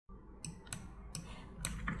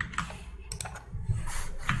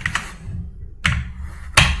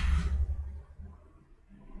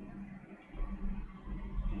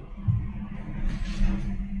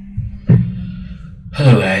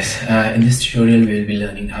guys, in this tutorial we'll be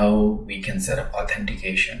learning how we can set up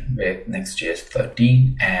authentication with NextJs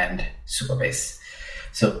 13 and Supabase.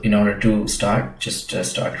 So in order to start, just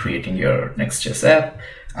start creating your NextJs app.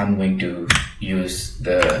 I'm going to use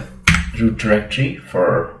the root directory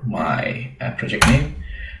for my project name.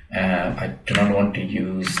 I do not want to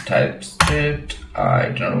use TypeScript, I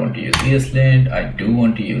do not want to use ESLint, I do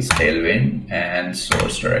want to use Tailwind and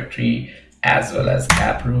source directory as well as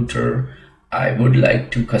app router. I would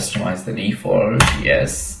like to customize the default,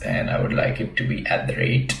 yes, and I would like it to be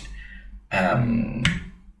 @ and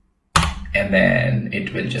then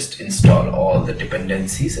it will just install all the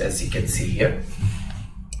dependencies as you can see here.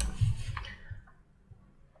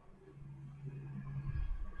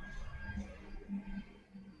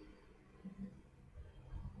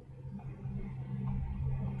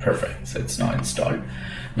 Perfect, so it's now installed.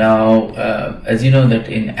 Now, as you know that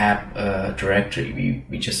in app directory,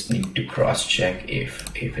 we just need to cross check if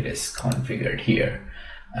it is configured here.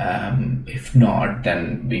 If not,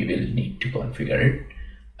 then we will need to configure it.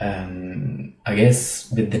 I guess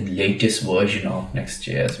with the latest version of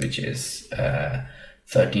NextJS, which is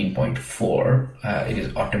 13.4, it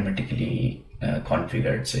is automatically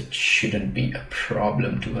configured, so it shouldn't be a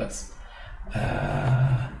problem to us.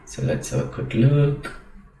 So let's have a quick look.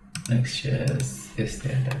 NextJS is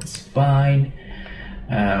there, that's fine.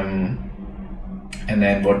 And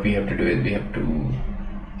then what we have to do is we have to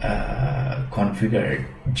configure it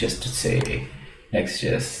just to say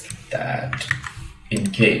NextJS that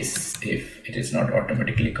in case if it is not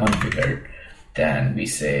automatically configured, then we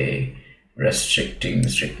say restricting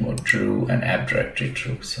strict mode true and app directory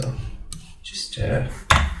true. So just move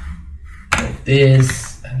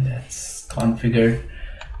this, and that's configured.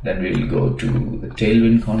 Then we'll go to the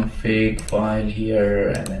Tailwind config file here,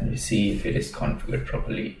 and then we see if it is configured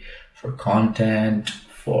properly for content,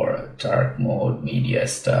 for dark mode, media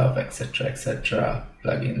stuff, etc.,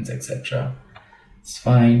 plugins, etc. It's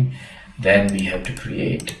fine. Then we have to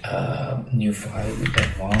create a new file with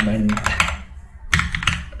environment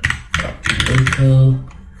local.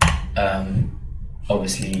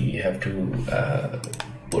 Obviously, you have to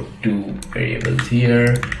put two variables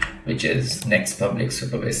here, which is next public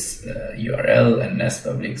Supabase URL and next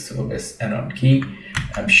public Supabase anon key.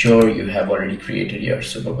 I'm sure you have already created your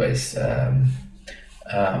Supabase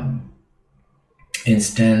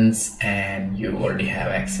instance and you already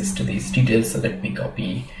have access to these details. So let me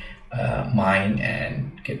copy mine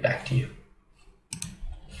and get back to you.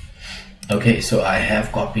 Okay, so I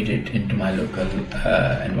have copied it into my local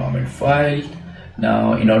environment file.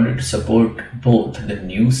 Now, in order to support both the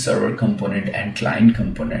new server component and client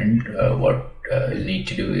component, what you'll need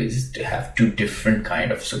to do is to have two different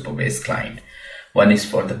kind of Supabase client. One is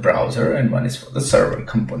for the browser and one is for the server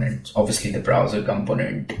component. Obviously, the browser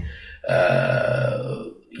component,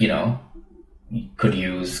 you could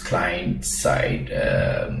use client side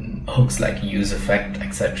hooks like useEffect,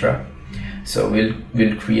 etc. So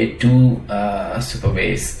we'll create two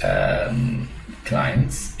Supabase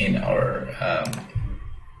clients in our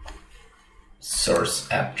source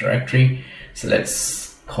app directory. So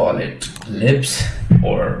let's call it libs,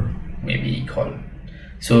 or maybe call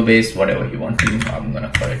Supabase, whatever you want to. I'm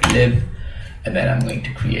gonna call it lib, and then I'm going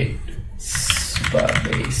to create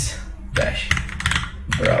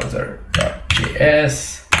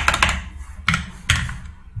supabase-browser.js,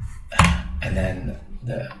 and then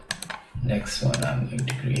the next one I'm going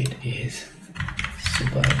to create is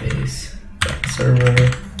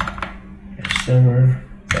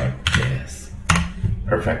supabase.server.js.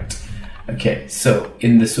 Perfect. Okay, so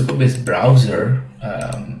in the Supabase browser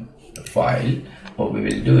file, what we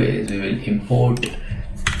will do is we will import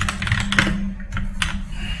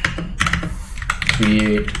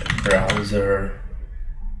create browser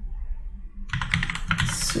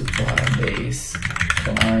Supabase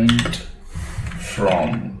client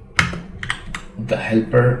from the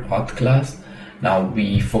helper auth class. Now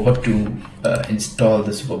we forgot to install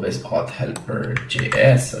the Supabase auth helper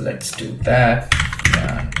JS, so let's do that.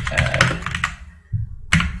 And add.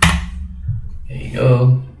 There you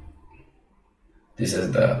go. This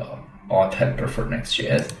is the auth helper for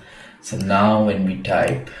NextJS. So now when we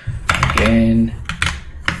type again,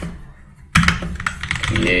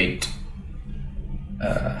 create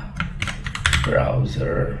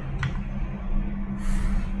browser.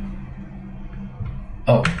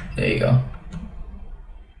 Oh, there you go.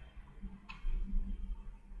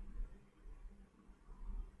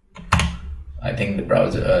 I think the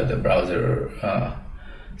browser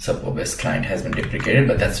Supabase client has been deprecated,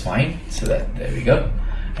 but that's fine. So there we go.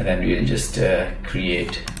 And then we'll just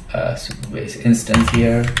create a Supabase instance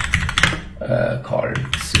here. called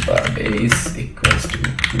Supabase equals to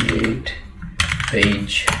create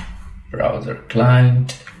page browser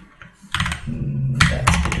client.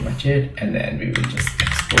 That's pretty much it, and then we will just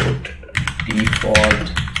export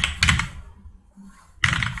default.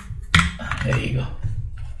 There you go.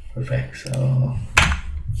 Perfect. So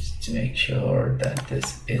just to make sure that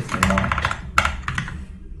this is not,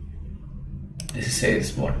 this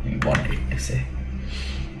says what we want it to say.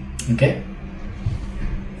 Okay.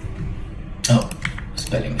 Oh,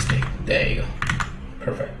 spelling mistake. There you go.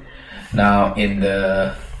 Perfect. Now in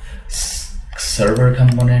the server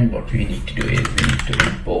component, what we need to do is we need to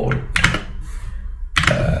import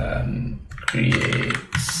create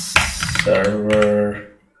server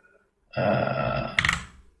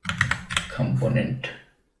component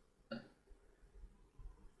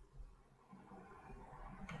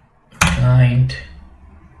client,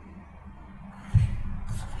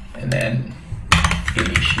 and then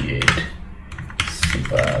initiate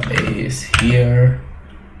Supabase here,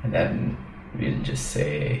 and then we'll just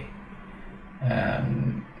say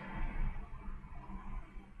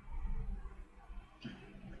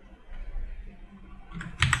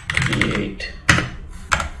create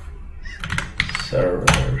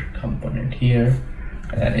server component here,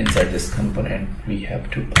 and then inside this component we have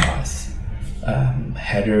to pass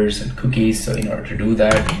headers and cookies. So in order to do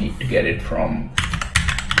that, we need to get it from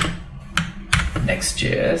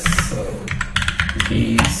NextJS. So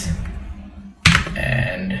cookies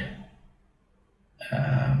and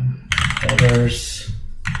headers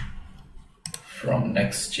from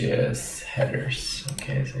NextJS headers.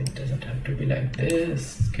 Okay, so it doesn't have to be like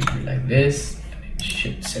this, it can be like this, and it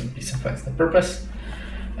should simply suffice the purpose.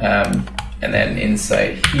 And then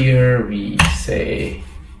inside here we say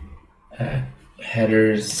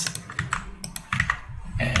headers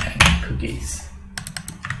and cookies.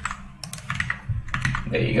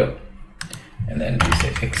 There you go. And then we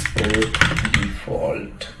say export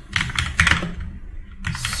default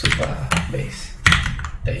Supabase.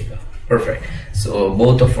 There you go. Perfect. So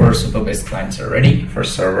both of our Supabase clients are ready for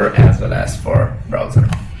server as well as for browser.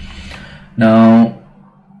 Now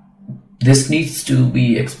this needs to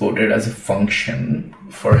be exported as a function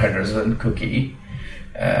for headers and cookie.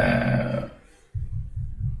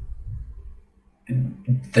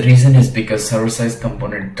 The reason is because server-side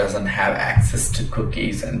component doesn't have access to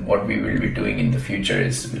cookies, and what we will be doing in the future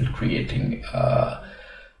is we'll creating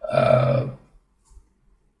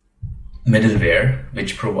middleware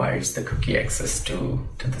which provides the cookie access to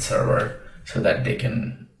the server so that they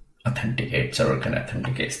can authenticate, server can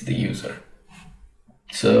authenticate the user.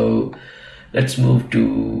 So let's move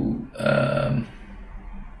to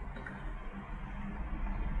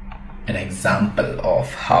an example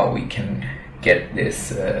of how we can get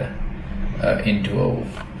this into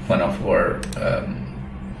one of our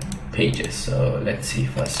pages. So let's see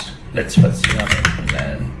first. Let's first run it and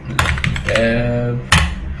then dev.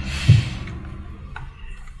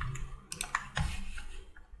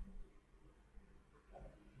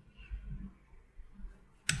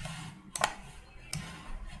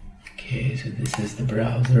 Okay, so this is the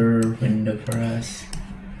browser window for us.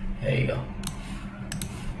 There you go.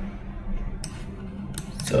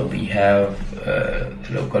 So we have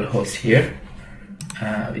localhost here,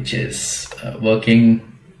 which is working,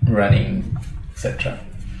 running, etc.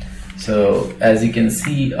 So as you can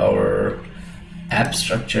see, our app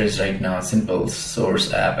structure is right now simple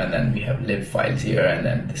source app, and then we have lib files here, and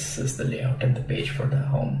then this is the layout of the page for the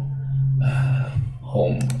home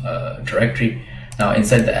directory. Now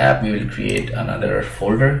inside the app, we will create another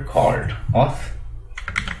folder called Auth.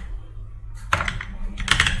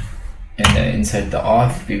 And then inside the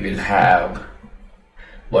Auth, we will have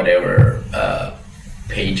whatever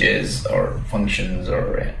pages or functions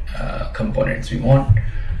or components we want.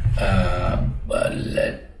 But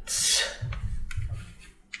let's.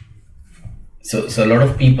 So a lot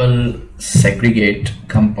of people segregate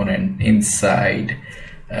component inside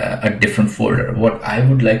a different folder. What I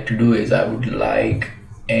would like to do is I would like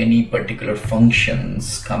any particular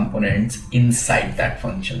functions components inside that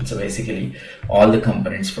function. So basically all the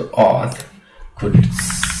components for Auth could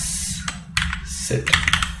sit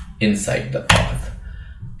inside the Auth,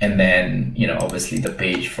 and then obviously the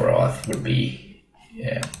page for Auth would be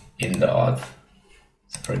in the Auth.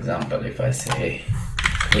 So for example, if I say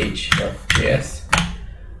page.js,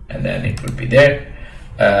 and then it would be there.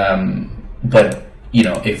 But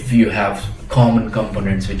if you have common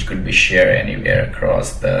components which could be shared anywhere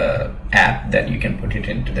across the app, then you can put it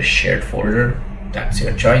into the shared folder. That's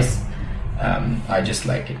your choice. I just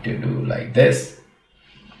like it to do like this.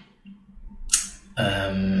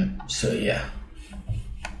 So yeah.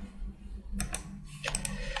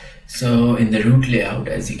 So in the root layout,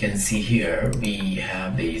 as you can see here, we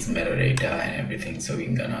have these metadata and everything. So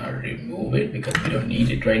we're gonna remove it because we don't need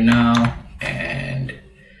it right now. And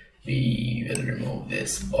we will remove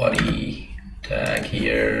this body tag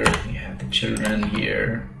here. We have the children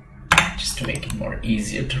here just to make it more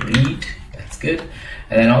easier to read. That's good.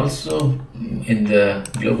 And then also in the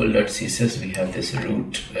global.css, we have this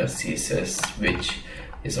root CSS, which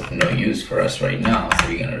is of no use for us right now. So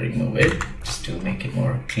we're gonna remove it just to make it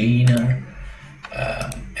more cleaner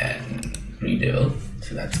and readable.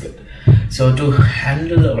 So that's good. So to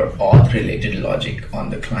handle our auth related logic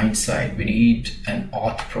on the client side, we need an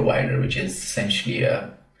auth provider, which is essentially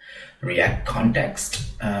a React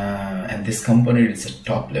context. And this component is a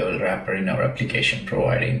top level wrapper in our application,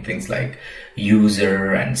 providing things like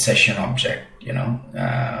user and session object,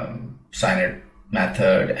 signer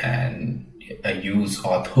method, and a use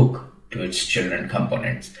auth hook to its children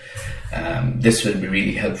components. This will be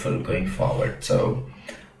really helpful going forward. So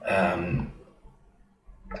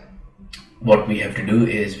what we have to do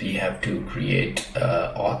is we have to create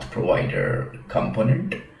a auth provider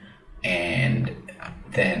component and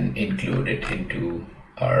then include it into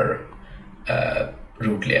our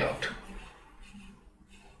root layout.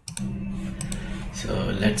 So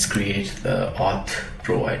let's create the auth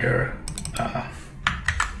provider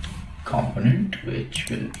component, which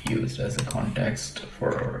will be used as a context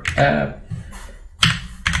for our app.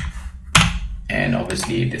 And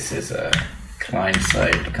obviously this is a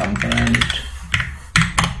client-side component,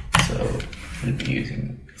 so we'll be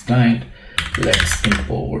using this client. Let's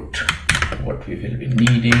import what we will be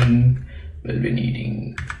needing. We'll be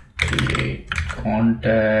needing create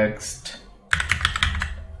context,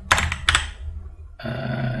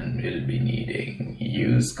 and we'll be needing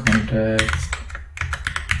use context.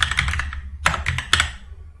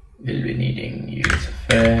 We'll be needing use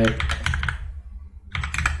effect,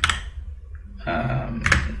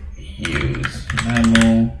 use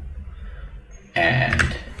memo,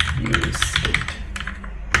 and use state.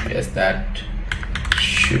 Yes, that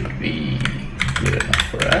should be good enough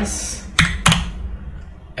for us.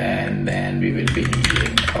 And then we will be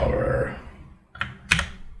needing our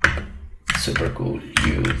super cool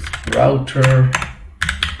use router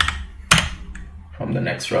from the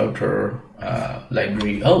NextRouter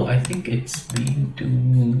library. Oh, I think it's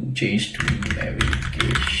been changed to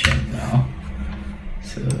navigation now.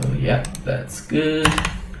 So yeah, that's good.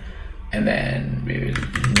 And then we will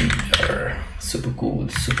need our super cool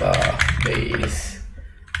Supabase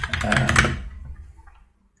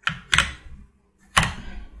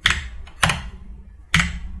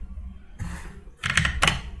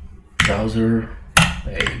browser.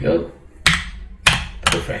 There you go.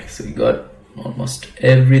 Perfect. So we got almost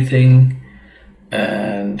everything,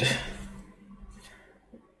 and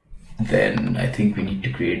then I think we need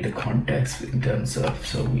to create the context in terms of,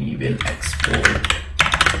 so we will export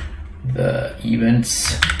the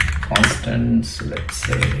events constant. So let's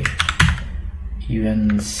say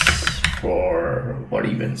events, for what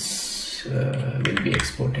events we'll be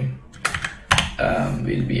exporting.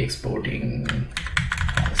 We'll be exporting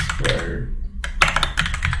password,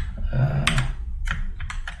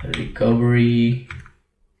 recovery.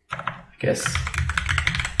 I guess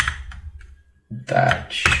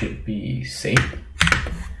that should be safe.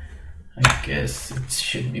 I guess it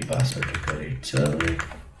should be password recovery. So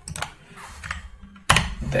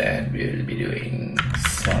then we will be doing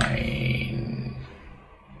sign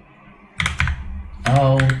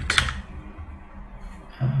out.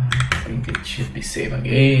 I think it should be same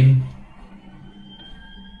again.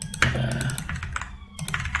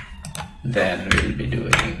 Then we'll be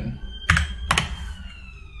doing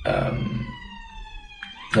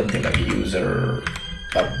something like user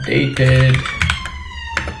updated,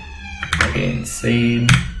 again same,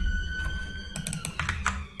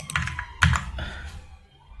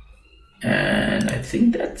 and I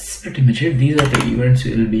think that's pretty much it. These are the events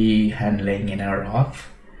we'll be handling in our auth.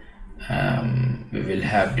 We will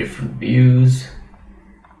have different views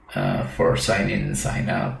for sign in, sign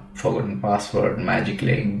out, forgotten password, magic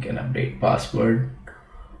link, and update password.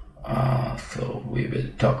 So we will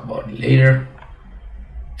talk about it later.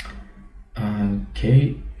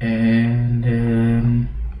 Okay, and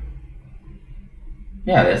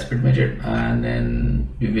yeah, that's pretty much it. And then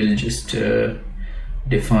we will just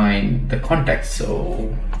define the context.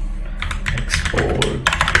 So export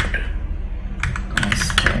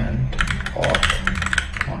constant auth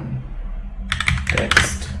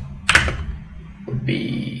context would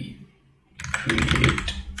be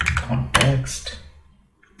create context,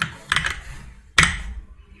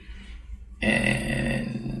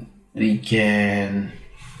 and we can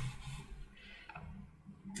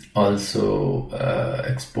also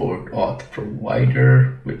export auth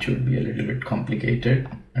provider, which would be a little bit complicated.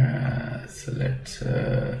 So let's do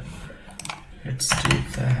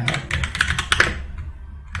that.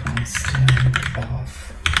 Constant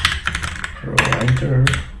auth provider.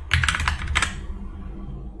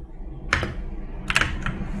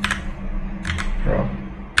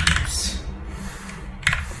 Props.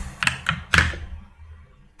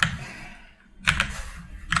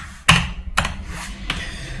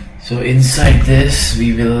 So inside this,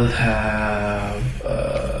 we will have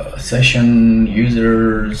session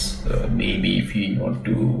users, maybe if you want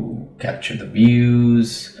to capture the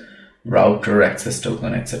views, router, access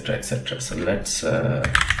token, etc., etc. So let's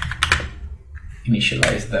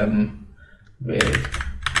initialize them with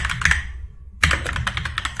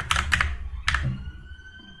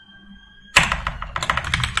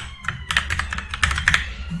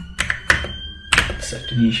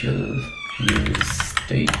set initial use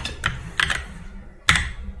state.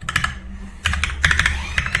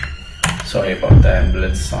 Sorry about the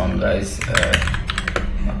ambulance sound, guys.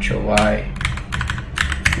 Not sure why.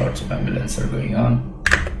 Lots of ambulance are going on.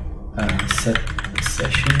 Set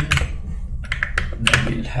session. Then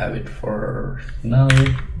we'll have it for null.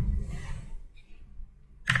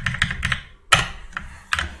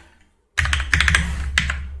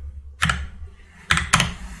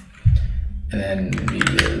 And then we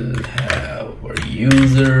will have our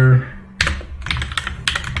user.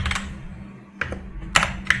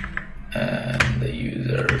 And the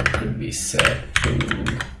user could be set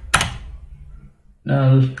to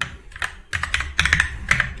null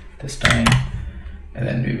this time. And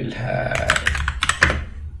then we will have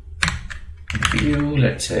view.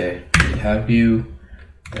 Let's say we'll have view.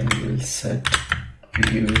 Then we will set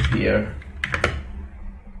view here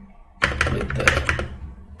with the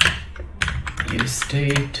use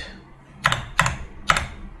state.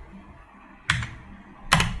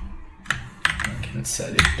 I can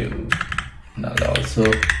set it to null also.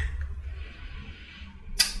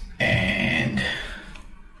 And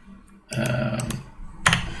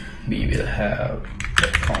we will have the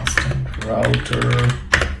constant router,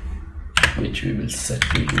 which we will set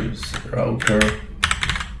to use router,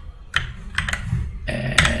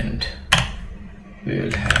 and we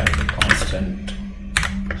will have the constant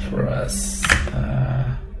for us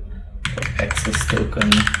for access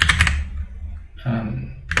token,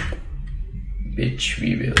 which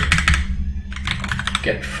we will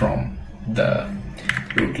get from the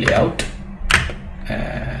root layout,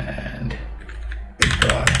 and we've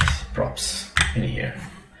got props in here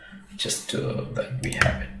just so that we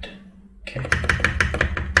have it. Okay,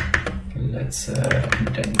 let's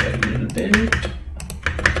indent that a little bit.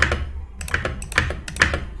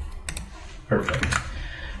 Perfect.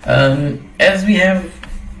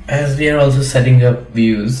 As we are also setting up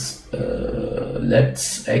views,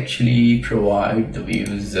 let's actually provide the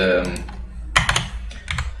views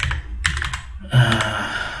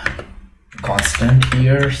constant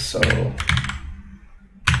here, so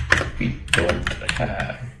we don't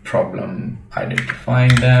have problem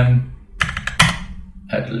identifying them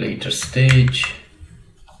at a later stage.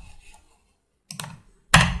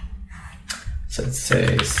 So let's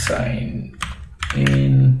say sign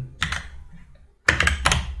in,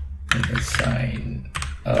 and then sign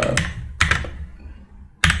up,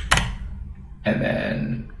 and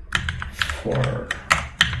then forgot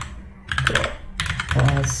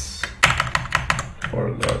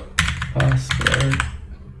password,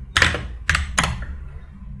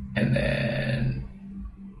 and then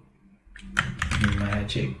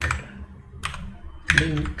magic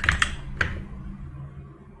link,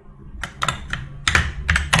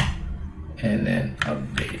 and then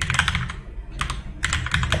update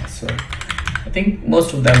password. I think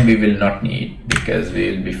most of them we will not need because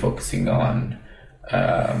we will be focusing on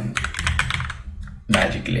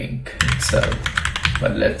magic link itself,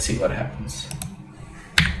 but let's see what happens.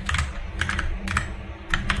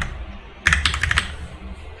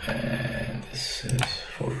 And this is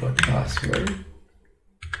forgot password.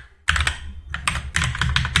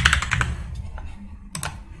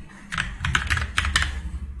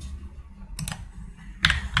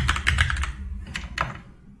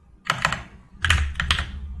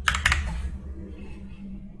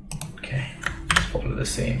 Follow the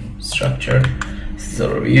same structure. This is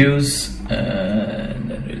our views, and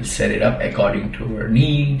then we'll set it up according to our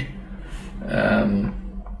need.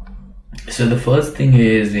 So the first thing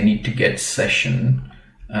is we need to get session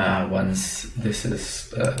once this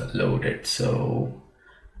is loaded. So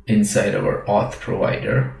inside our auth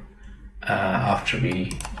provider, after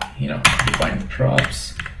we define the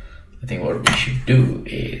props, I think what we should do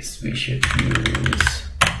is we should use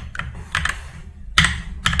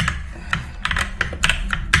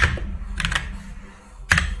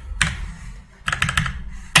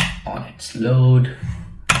Let's load.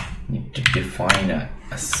 Need to define a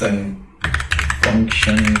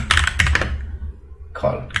function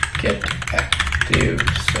called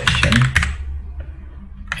getActiveSession,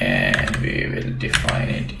 and we will define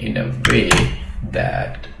it in a way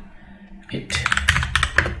that it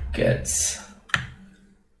gets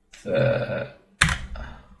the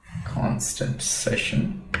constant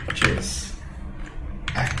session, which is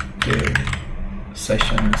active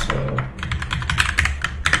session. So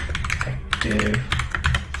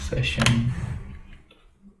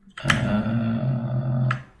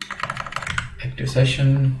active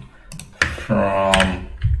session, from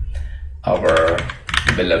our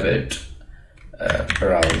beloved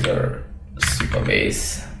browser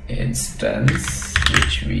Supabase instance,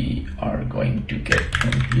 which we are going to get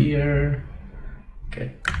from here.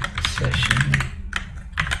 Get session.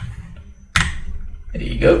 There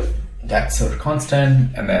you go. That's our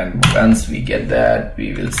constant, and then once we get that,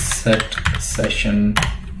 we will set session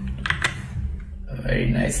very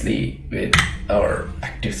nicely with our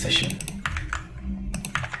active session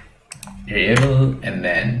variable, and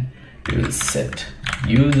then we will set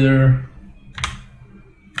user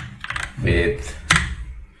with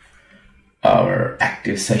our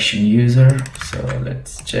active session user. So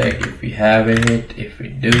let's check if we have it. If we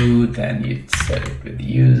do, then you set it with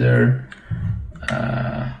user.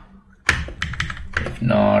 If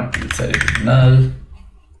not, we'll set it with null,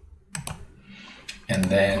 and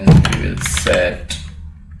then we will set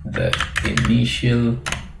the initial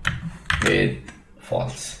with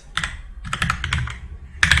false.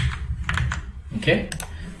 Okay,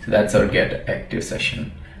 so that's our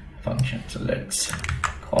getActiveSession function. So let's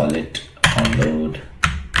call it onload.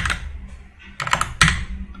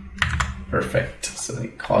 Perfect. So we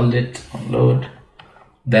called it onload.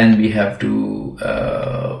 Then we have to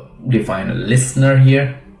define a listener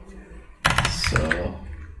here. So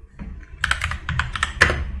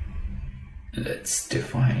let's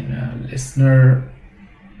define a listener.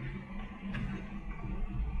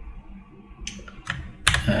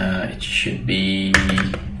 It should be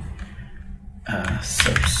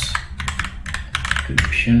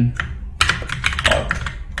subscription auth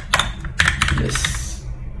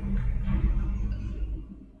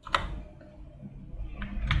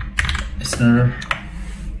listener,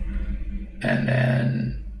 and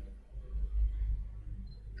then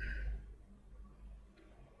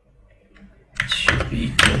it should be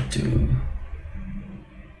equal to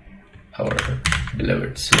our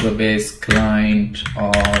beloved Supabase client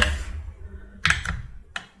of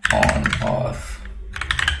on auth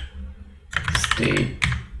state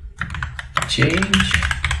change.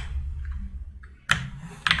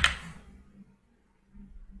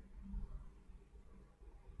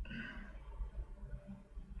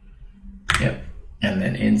 Yep, and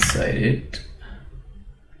then inside it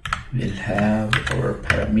we'll have our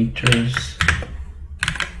parameters.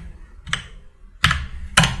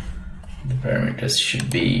 The parameters should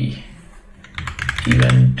be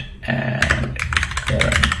event and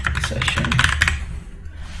current session.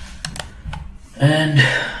 And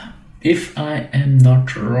if I am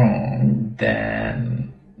not wrong,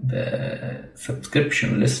 then the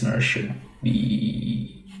subscription listener should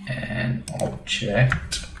be an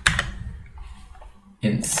object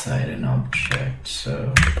inside an object,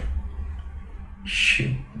 so it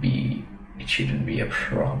shouldn't be a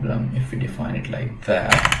problem if we define it like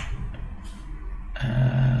that.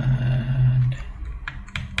 And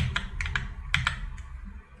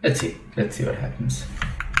let's see what happens.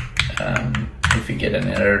 If we get an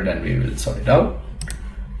error, then we will sort it out.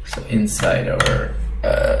 So inside our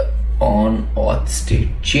on auth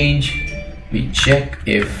state change, we check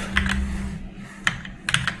if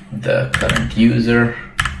the current user,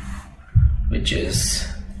 which is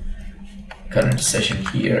current session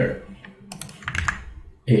here,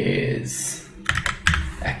 is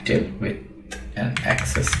active with an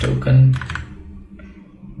access token,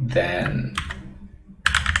 then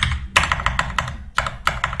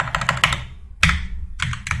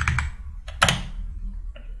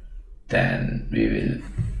we will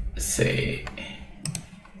say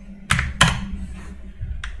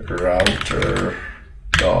router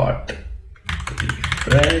dot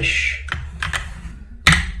refresh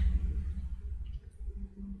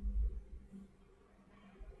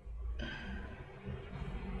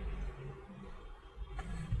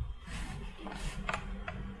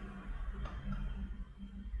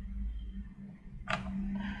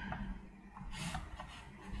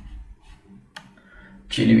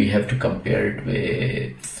Actually, we have to compare it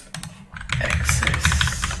with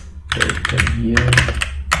access token here,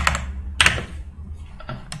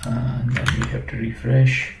 and then we have to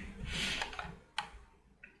refresh.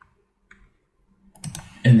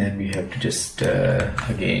 then we have to just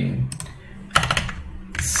again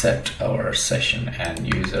set our session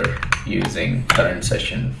and user using current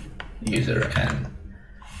session user and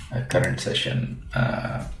a current session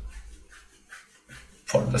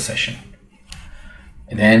for the session.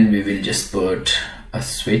 And then we will just put a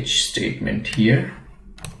switch statement here,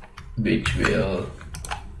 which will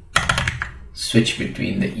switch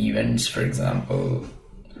between the events. For example,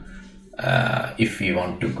 if we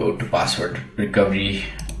want to go to password recovery,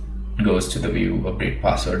 goes to the view update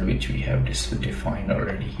password, which we have defined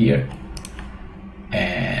already here.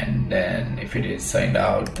 And then if it is signed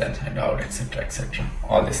out, then signed out, etc., etc.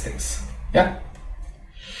 All these things. Yeah.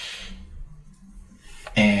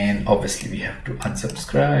 And obviously we have to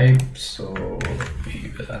unsubscribe, so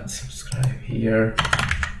we will unsubscribe here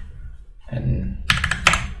and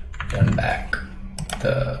turn back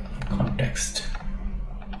the context.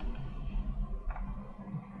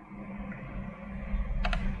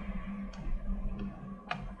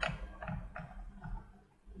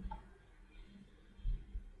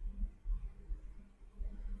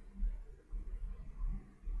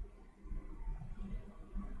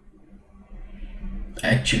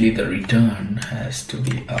 Actually, the return has to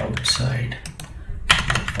be outside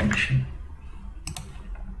the function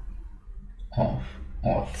of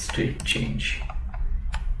auth state change.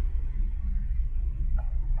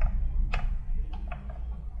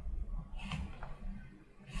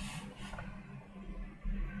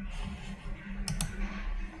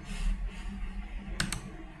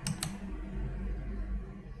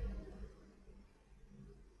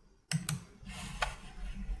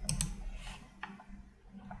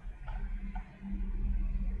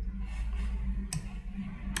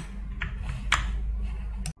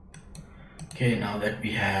 Okay, now that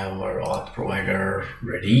we have our auth provider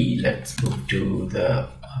ready, let's move to the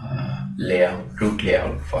root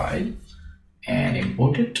layout file and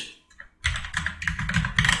import it.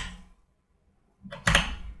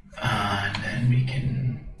 And then we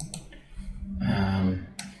can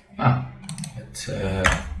let's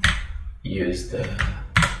use the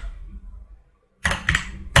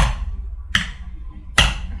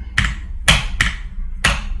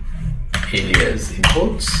alias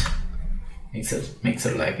imports. Makes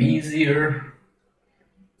our life easier.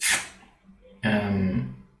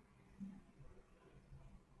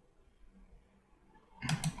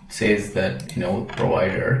 Says that, you know,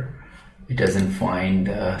 provider, it doesn't find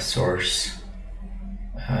the source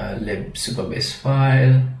lib Supabase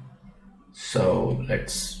file. So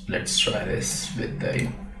let's try this with the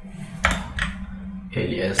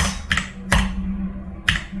alias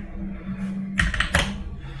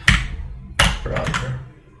browser.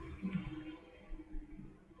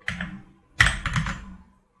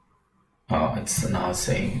 Oh, it's now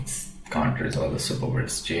saying it can't resolve the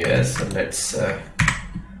Supabase.js, so let's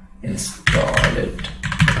install it.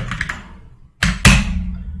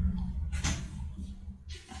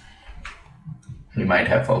 We might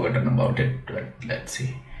have forgotten about it, but let's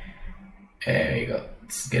see. There we go.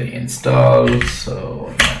 It's getting installed.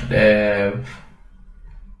 So dev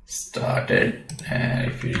started, and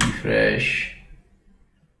if you refresh,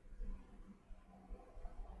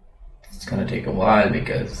 it's gonna take a while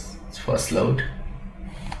because it's first load.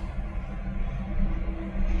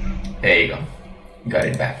 There you go. Got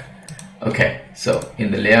it back. Okay, so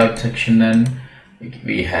in the layout section then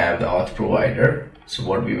we have the auth provider. So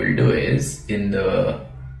what we will do is in the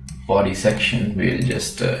body section we'll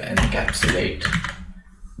just encapsulate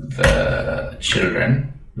the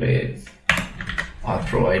children with auth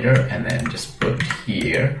provider and then just put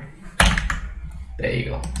here. There you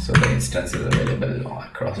go. So the instance is available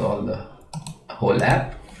across all the whole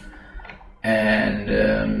app. And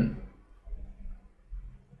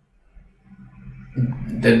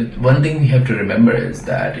the one thing we have to remember is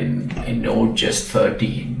that in Node.js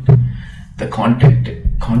 13, the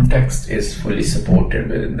context is fully supported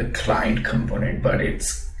within the client component, but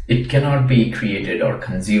it cannot be created or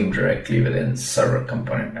consumed directly within server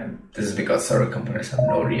component, and this is because server components have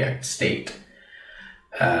no React state.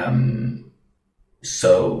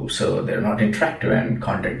 So they're not interactive, and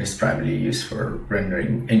context is primarily used for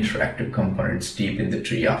rendering interactive components deep in the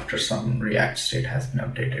tree after some React state has been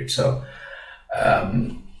updated. So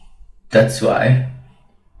that's why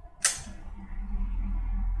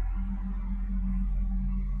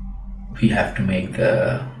we have to make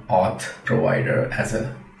the auth provider as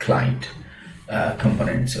a client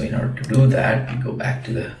component. So in order to do that, we go back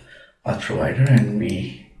to the auth provider and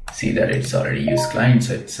we see that it's already used client,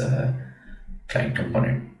 so it's a client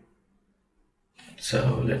component.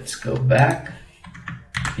 So let's go back,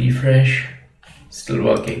 refresh, still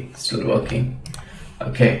working.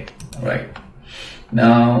 Okay, all right.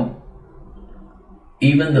 Now,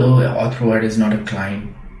 even though Auth provider is not a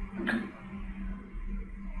client,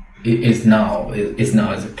 it is now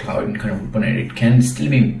as a cloud component, it can still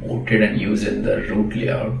be imported and used in the root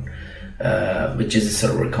layout, which is a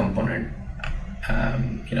server component,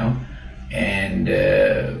 and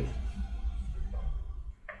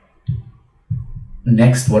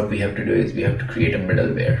next what we have to do is we have to create a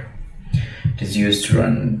middleware. It is used to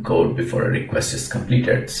run code before a request is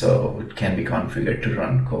completed, so it can be configured to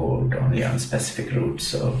run code only on specific routes.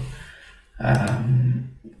 So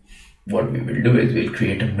what we will do is we'll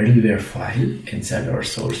create a middleware file inside our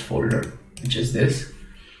source folder, which is this.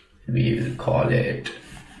 We will call it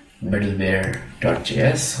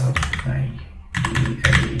middleware.js,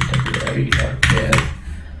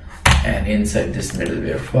 and inside this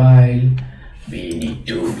middleware file we need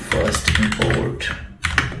to first import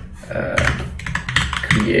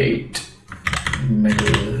create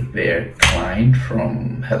middleware client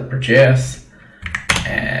from helper.js,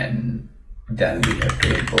 and then we have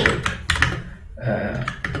to import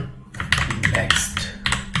next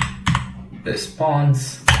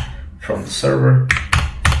response from the server,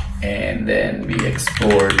 and then we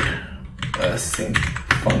export a sync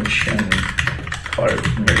function called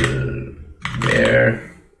middleware,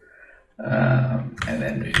 and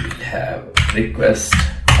then we will have request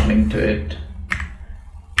coming to it.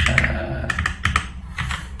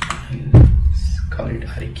 Let's call it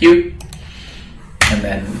REQ, and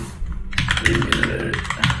then we will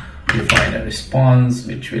define a response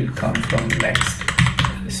which will come from next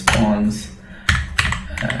response,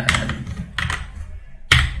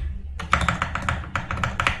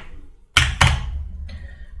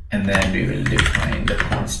 and then we will define the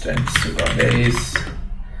constant Supabase,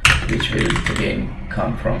 which will again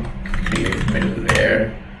come from create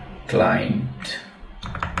middleware client,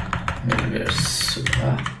 middleware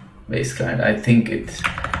Supabase client. I think it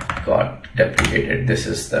got deprecated. This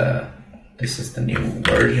is the new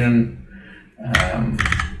version,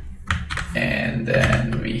 and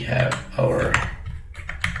then we have our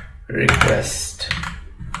request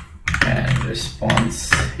and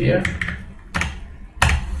response here,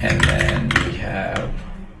 and then we have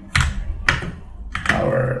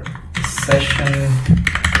our session,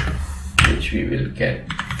 which we will get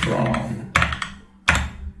from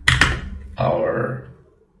our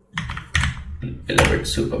beloved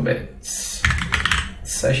Supabase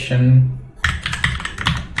session,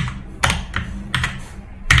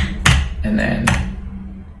 and then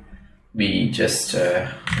we just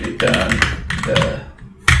return the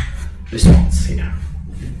response here.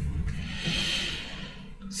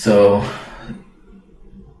 So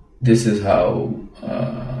this is how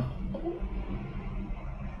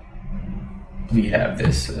we have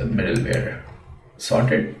this middleware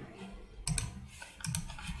sorted,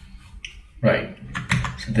 right?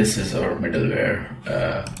 So this is our middleware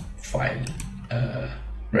file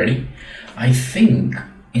ready. I think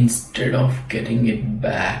instead of getting it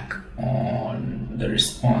back on the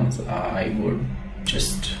response, I would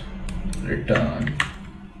just return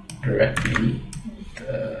directly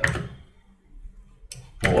the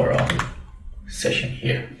overall session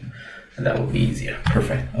here, and that would be easier.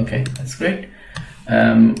 Perfect. Okay, that's great.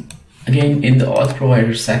 Again, in the auth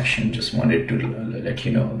provider section, just wanted to let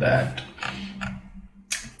you know that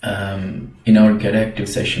in our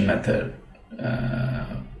getActiveSession method,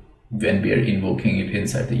 when we are invoking it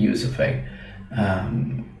inside the use effect,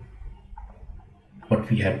 what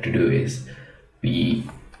we have to do is we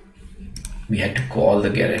had to call the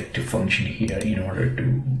getActive function here in order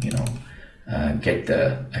to get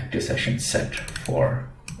the active session set for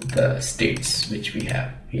the states which we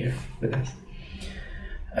have here with us.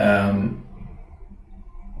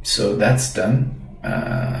 So that's done.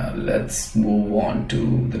 Let's move on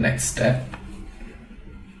to the next step.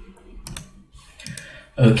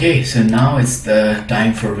 Okay, so now it's the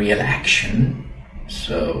time for real action.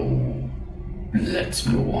 So let's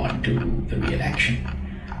move on to the real action.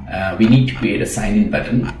 We need to create a sign-in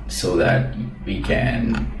button so that we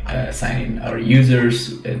can sign in our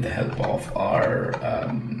users with the help of our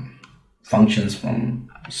functions from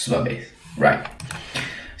Supabase. Right.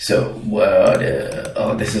 So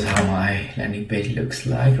this is how my landing page looks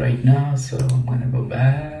like right now. So I'm gonna go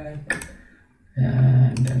back,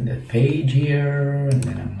 and then the page here, and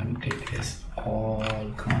then I'm gonna take this all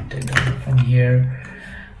content out from here,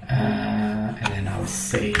 and then I'll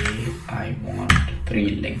say I want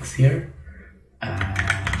 3 links here.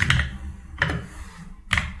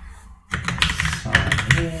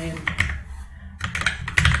 Sign in,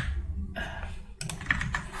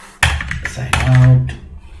 sign out,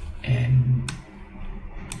 and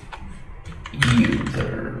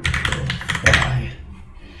user profile.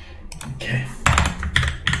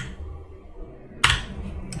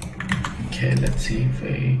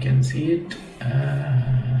 see it.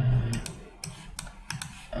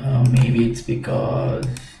 Maybe it's because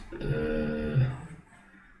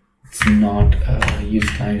it's not a use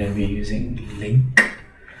client and we're using link.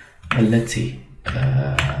 Well, let's see.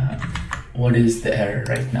 What is the error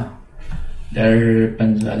right now? The error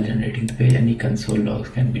happens while generating the page. Any console logs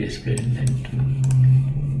can be displayed in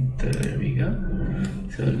there we go.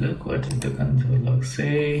 So look, what did the console log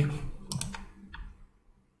say?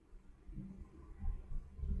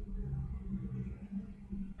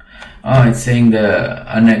 Oh, it's saying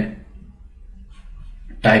the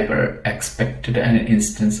typer expected an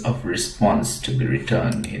instance of response to be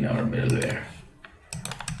returned in our middleware.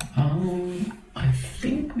 I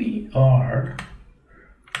think we are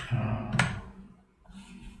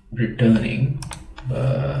returning,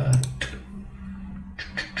 but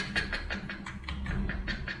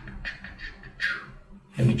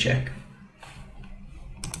let me check.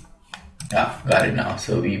 Got it now.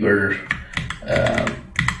 So we were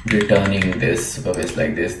returning this Supabase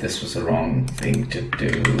like this. This was the wrong thing to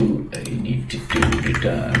do. You need to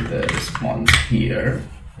return the response here,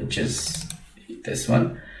 which is this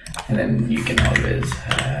one, and then you can always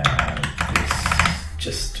have this,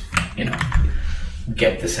 just, you know,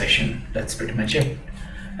 get the session. That's pretty much it,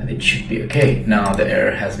 and it should be okay. Now the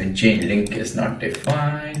error has been changed. Link is not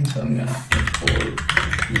defined, so I'm gonna import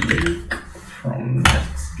link from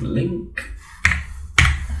next link.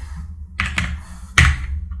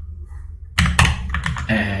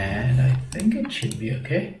 And I think it should be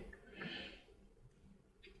okay.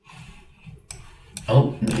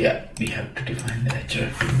 Oh yeah, we have to define the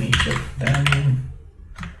href image of them.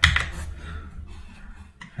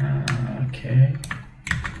 Okay.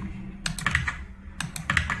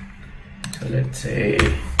 So let's say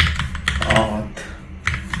auth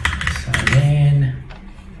sign in,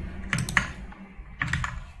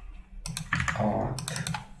 auth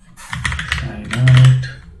sign out,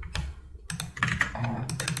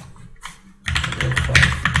 auth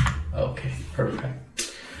profile. Okay, perfect.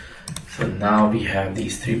 So now we have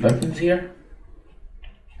these three buttons here.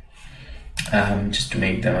 Just to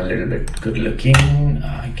make them a little bit good looking,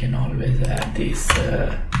 I can always add these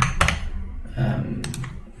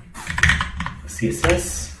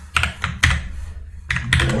CSS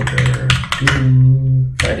border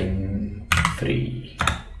 2 padding 3.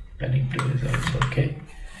 Padding 2 is also okay,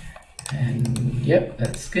 and yep,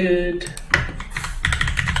 that's good.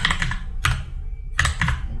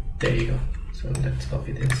 There you go. So let's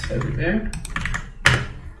copy this everywhere,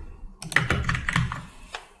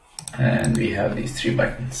 and we have these three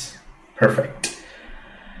buttons. Perfect.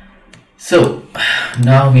 So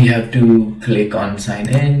now we have to click on sign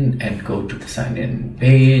in and go to the sign in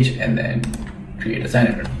page and then create a sign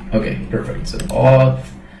in button. Okay, perfect. So auth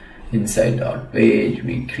inside dot page,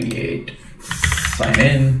 we create sign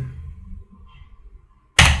in,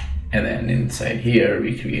 and then inside here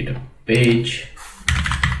we create a page,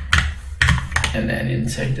 and then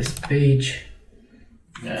inside this page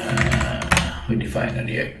we define a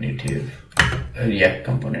React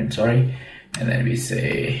component, sorry, and then we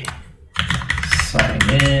say sign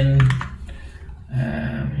in,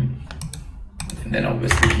 and then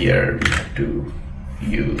obviously here we have to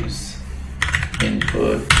use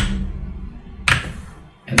input,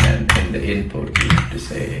 and then in the input we have to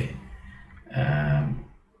say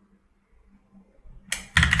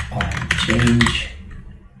on change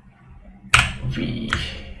we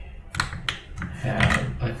have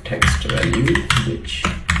a text value which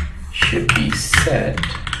should be set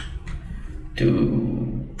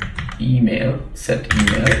to email, set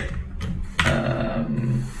email.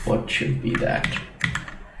 What should be that?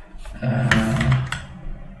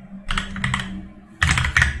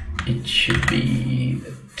 It should be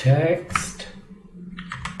the text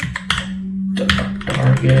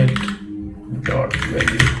target dot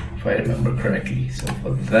value, if I remember correctly. So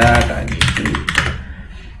for that I need to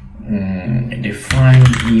define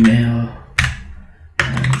email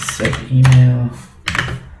and set email,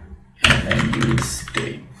 and then use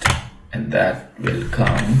state, and that will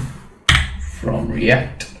come from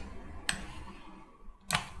React.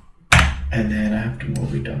 And then I have to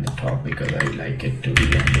move it on the top because I like it to be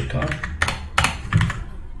on the top,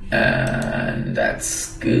 and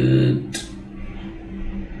that's good.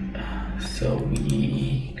 So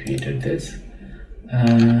we created this.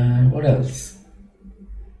 What else?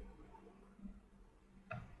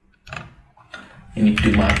 You need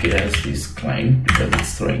to mark it as this client because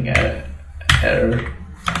it's throwing an error.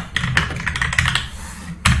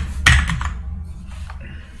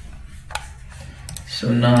 So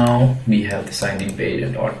now we have the sign in page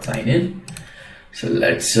and auth sign in. So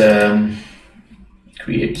let's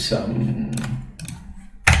create some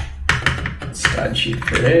style sheet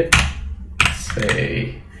for it.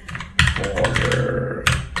 Say order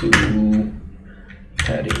 2,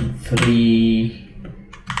 heading 3,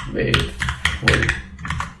 with full.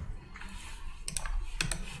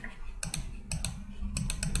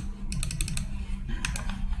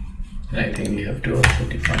 And I think we have to also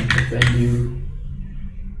define the value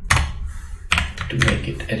to make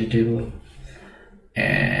it editable.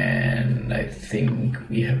 And I think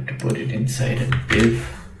we have to put it inside a div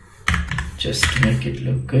just to make it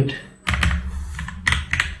look good.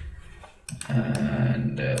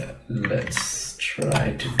 And let's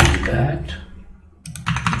try to do that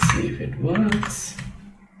and see if it works.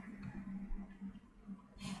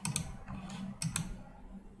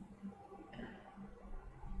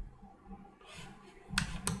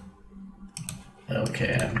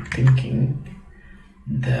 Okay, I'm thinking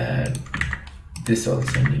that this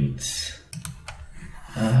also needs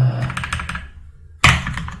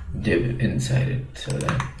div inside it so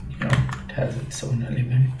that it has its own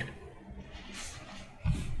element.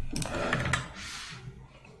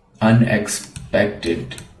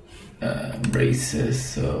 Unexpected braces,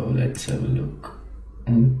 so let's have a look.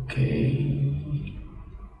 Okay.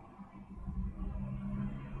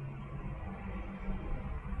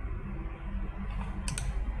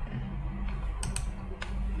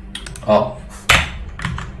 Oh,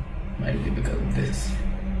 might be because of this.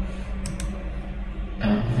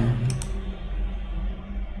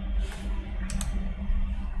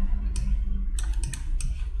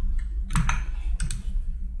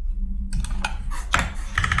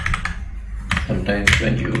 Sometimes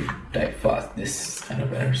when you type fast, this kind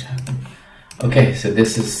of errors happen. Okay, so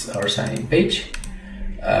this is our sign-in page.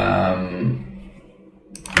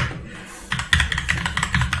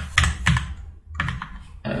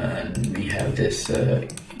 And we have this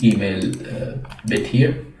email bit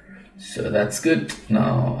here, so that's good.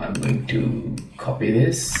 Now I'm going to copy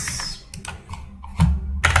this,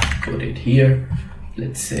 put it here.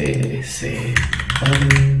 Let's say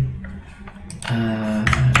button, and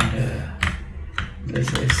let's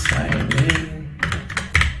say sign in,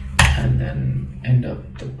 and then end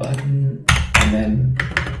up the button, and then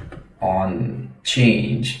on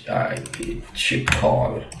change it should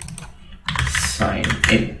call sign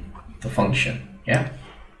in, the function. Yeah,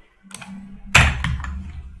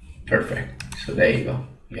 perfect. So there you go,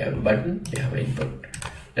 you have a button, you have input.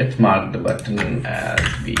 Let's mark the button as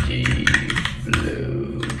BG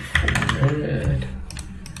blue 400,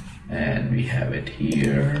 and we have it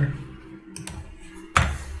here.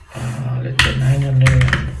 Let's say 900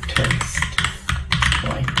 and text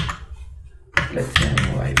white. Let's say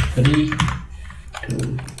white 3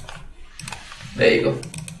 2. There you go,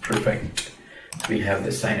 perfect. We have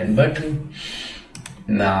the sign in button.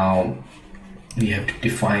 Now we have to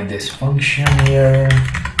define this function here,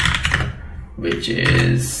 which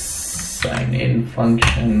is sign in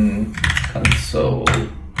function console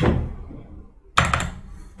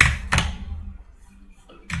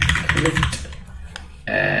clicked,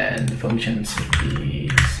 and the function should be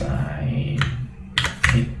sign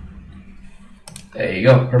in. There you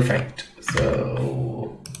go, perfect.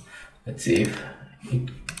 So let's see if it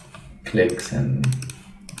clicks and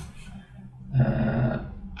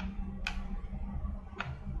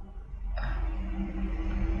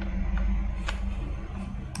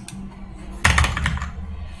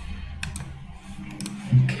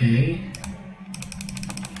okay.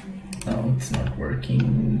 No, it's not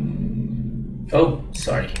working. Oh,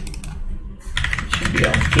 sorry. It should be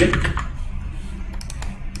on click.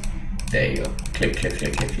 There you go. Click, click,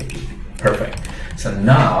 click, click, click, click. Perfect. So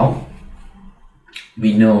now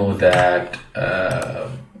we know that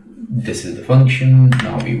this is the function.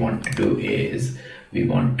 Now we want to do is we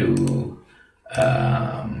want to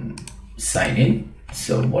sign in.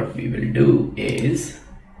 So what we will do is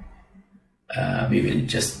we will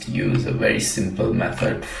just use a very simple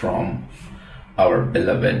method from our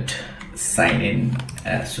beloved sign in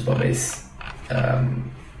Supabase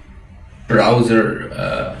browser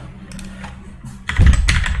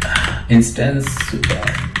instance. Super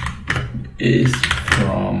is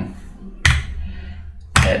from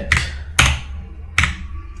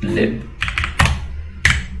 @lib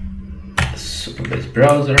Supabase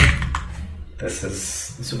browser. This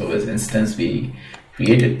is the Supabase instance we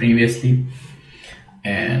created previously,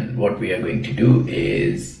 and what we are going to do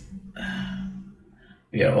is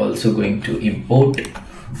we are also going to import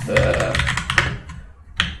the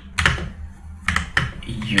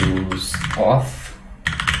use auth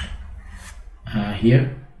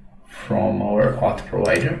here from our auth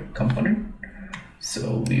provider component.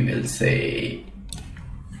 So we will say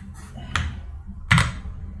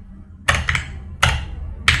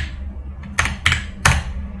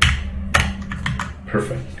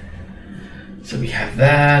Perfect. So we have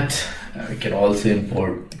that. We can also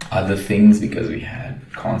import other things because we had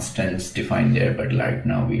constants defined there, but right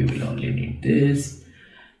now we will only need this.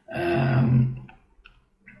 And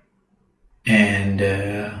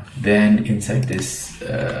then inside this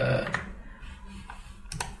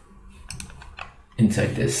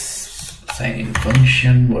sign in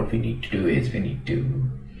function, what we need to do is we need to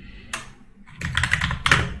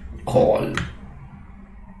call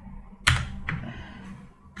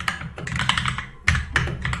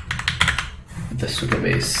the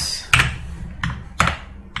Supabase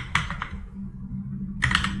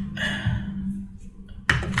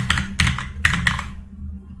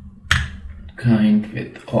kind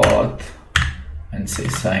with auth and say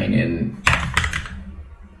sign in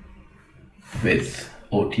with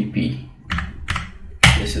OTP.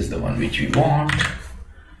 This is the one which we want,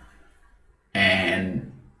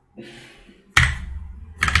 and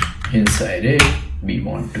inside it we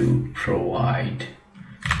want to provide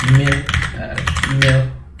email,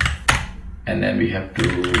 and then we have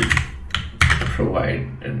to provide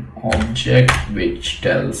an object which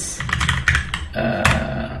tells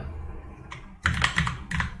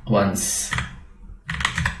once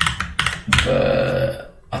the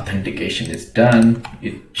authentication is done,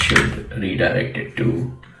 it should redirect it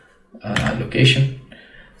to location.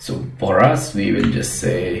 So for us, we will just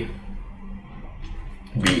say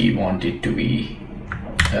we want it to be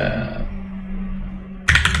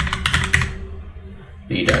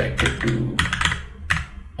redirected to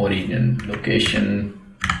origin location.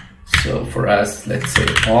 So for us, let's say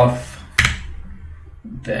auth.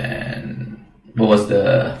 Then what was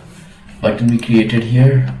the button we created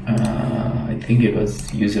here? I think it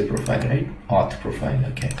was user profile, right? Auth profile.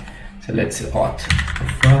 Okay, so let's say auth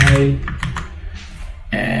profile,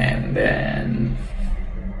 and then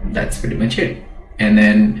that's pretty much it. And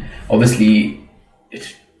then obviously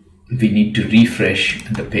we need to refresh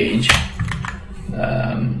the page.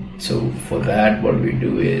 So for that, what we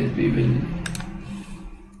do is we will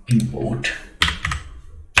import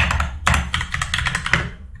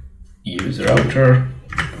use router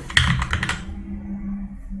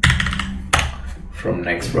from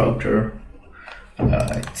next router.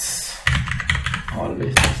 It's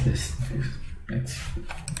always this next,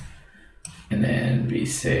 and then we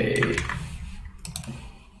say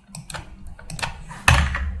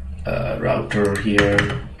router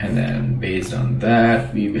here, and then based on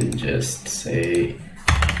that we will just say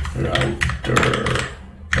router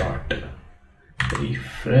dot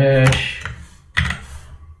refresh.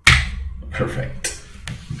 Perfect.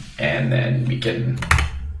 And then we can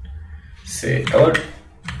say alert.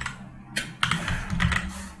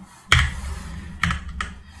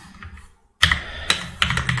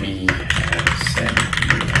 We have sent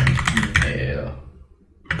you an email.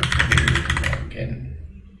 Again.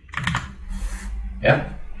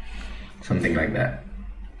 Yeah, something like that.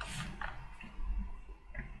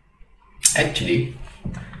 Actually,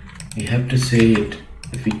 we have to say it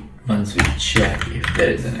if we once we check if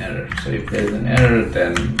there is an error. So if there is an error,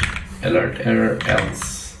 then alert error,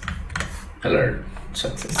 else alert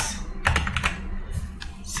success.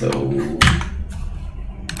 So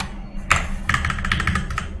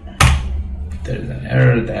if there is an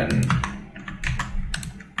error, then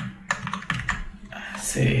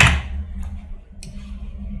say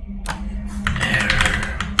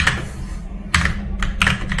error,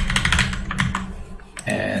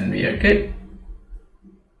 and we are good.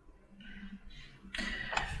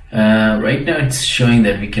 Right now it's showing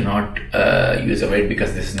that we cannot use await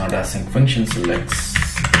because this is not a sync function, so let's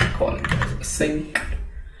call it as a sync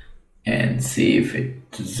and see if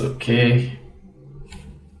it is okay.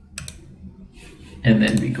 And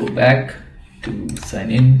then we go back to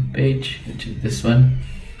sign in page, which is this one.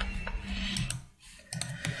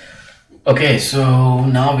 Okay, so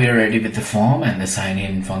now we are ready with the form and the sign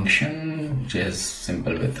in function, which is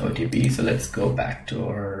simple with OTP. So let's go back to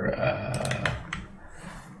our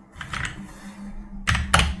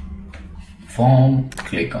form,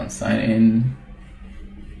 click on sign in,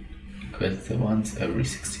 request the once every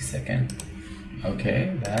 60 seconds.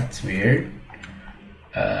 Okay, that's weird.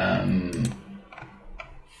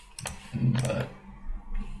 But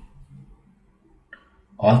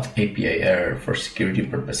Auth API error, for security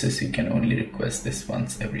purposes, you can only request this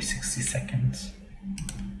once every 60 seconds.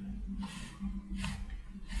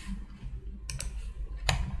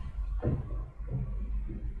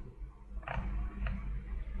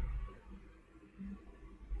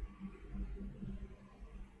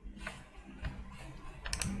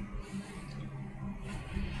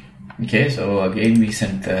 Okay, so again we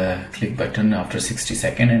sent the click button after 60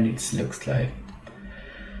 seconds and it looks like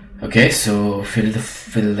okay. Okay, so fill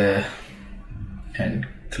the and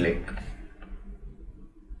click.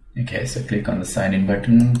 Okay, so click on the sign in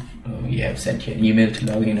button. We have sent you an email to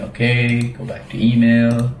log in. Okay, go back to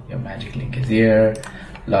email. Your magic link is here.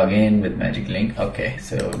 Log in with magic link. Okay,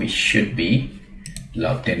 so we should be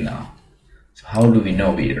logged in now. So how do we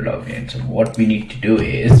know we are logged in? So what we need to do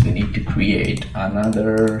is we need to create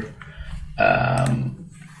another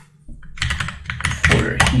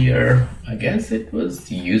folder here. I guess it was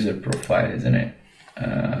the user profile, isn't it?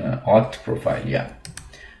 Auth profile, yeah.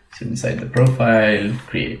 So inside the profile,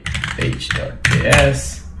 create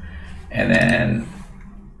page.js, and then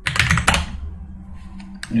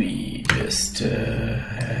we just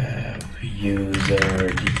have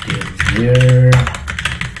user details here.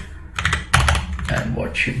 And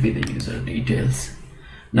what should be the user details?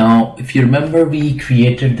 Now, if you remember, we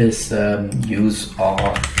created this use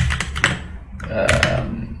auth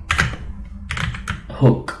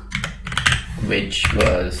hook, which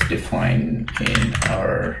was defined in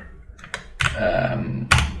our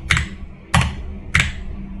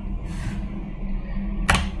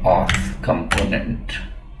auth component,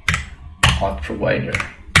 auth provider,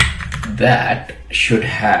 that should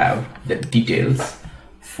have the details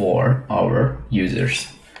for our users.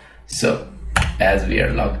 So as we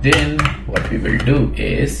are logged in, what we will do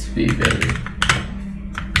is we will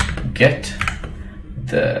get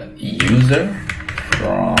the user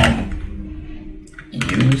from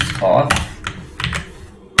use auth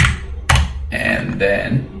and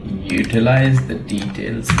then utilize the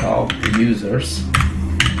details of the users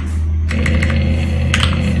in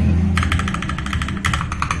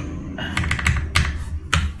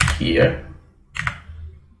here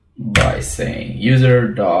by saying user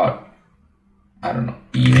dot, I don't know,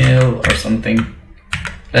 email or something.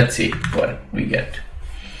 Let's see what we get.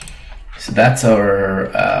 So that's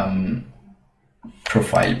our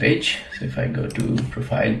profile page. So if I go to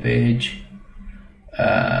profile page,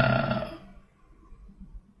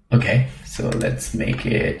 okay, so let's make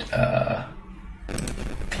it a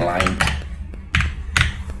client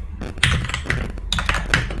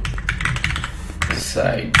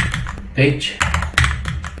side page,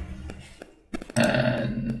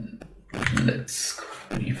 and let's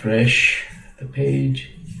refresh the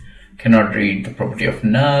page. Cannot read the property of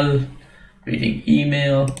null, reading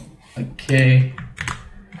email. Okay,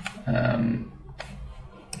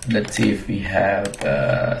 let's see if we have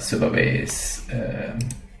Supabase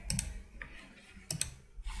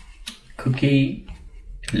cookie.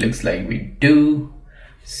 It looks like we do.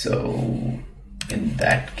 So in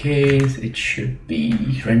that case, it should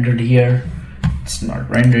be rendered here. It's not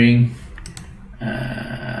rendering.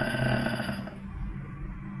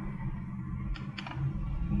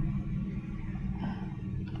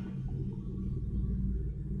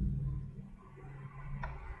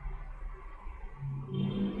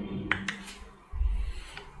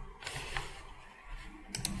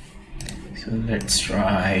 So let's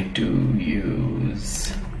try to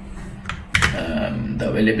use the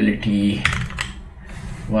availability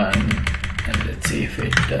one, and let's see if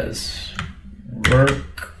it does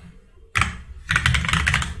work.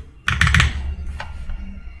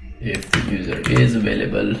 If the user is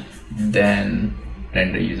available, then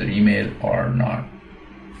render user email, or not,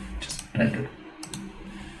 just render.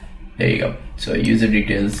 There you go. So user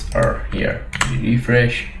details are here. We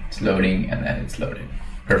refresh, it's loading, and then it's loaded.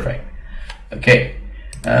 Perfect. Okay,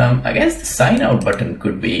 I guess the sign out button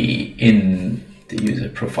could be in the user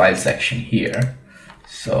profile section here.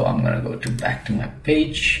 So I'm gonna go back to my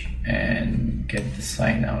page and get the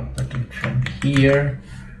sign out button from here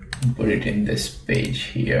and put it in this page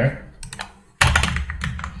here.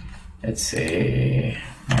 Let's say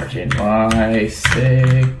margin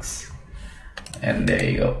Y6, and there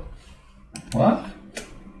you go. What?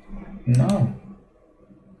 No.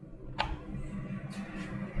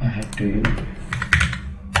 I have to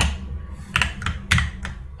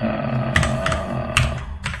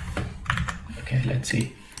okay, let's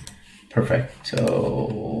see. Perfect.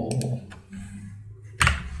 So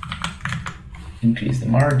increase the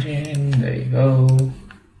margin. There you go.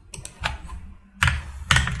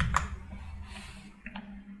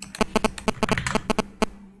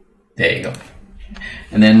 There you go.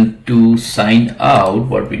 And then to sign out,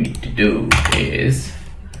 what we need to do is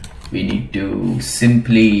we need to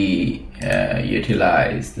simply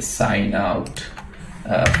utilize the sign out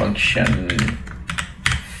function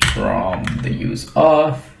from the use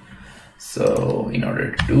auth. So in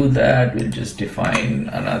order to do that, we'll just define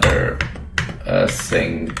another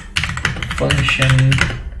async function.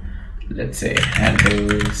 Let's say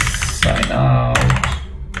handles sign out,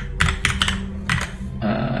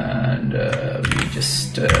 and we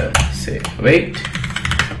just say wait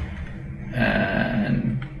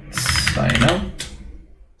and sign out,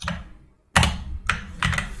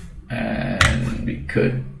 and we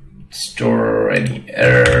could store any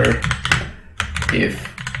error if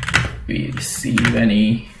we receive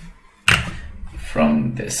any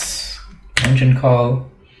from this function call,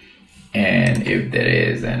 and if there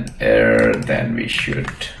is an error then we should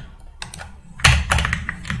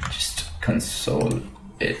just console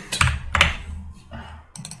it.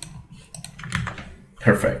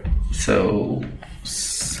 Perfect. So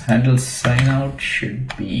handle sign out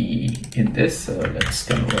should be in this, so let's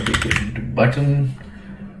convert it into button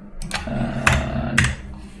and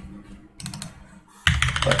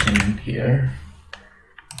button here.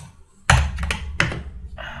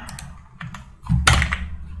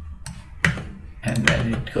 And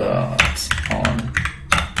then it goes on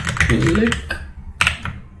click,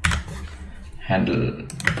 handle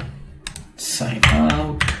sign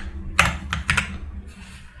out,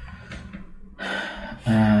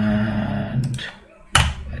 and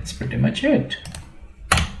that's pretty much it.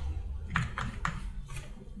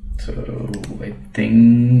 So I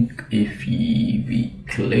think if we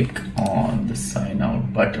click on the sign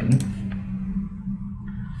out button,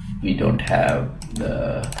 we don't have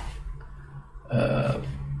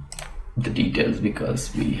the details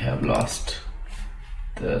because we have lost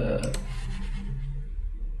the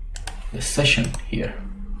session here.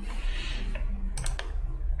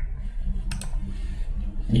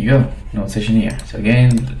 There you go, no session here. So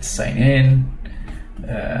again, let's sign in.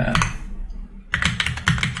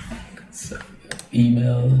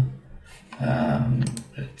 Email.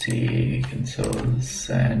 Let's see, console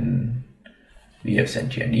send. We have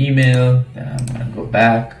sent you an email. Then I'm gonna go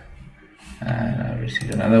back and I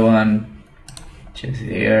received another one, which is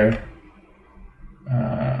here.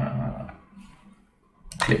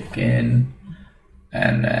 Click in,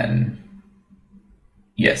 and then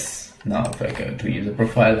yes. Now if I go to user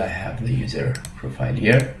profile, I have the user profile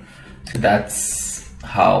here. So that's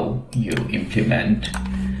how you implement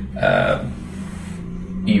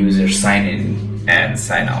user sign in and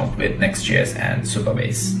sign out with NextJS and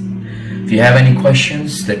Supabase. If you have any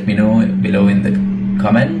questions, let me know below in the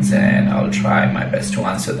comments and I'll try my best to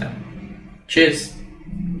answer them. Cheers.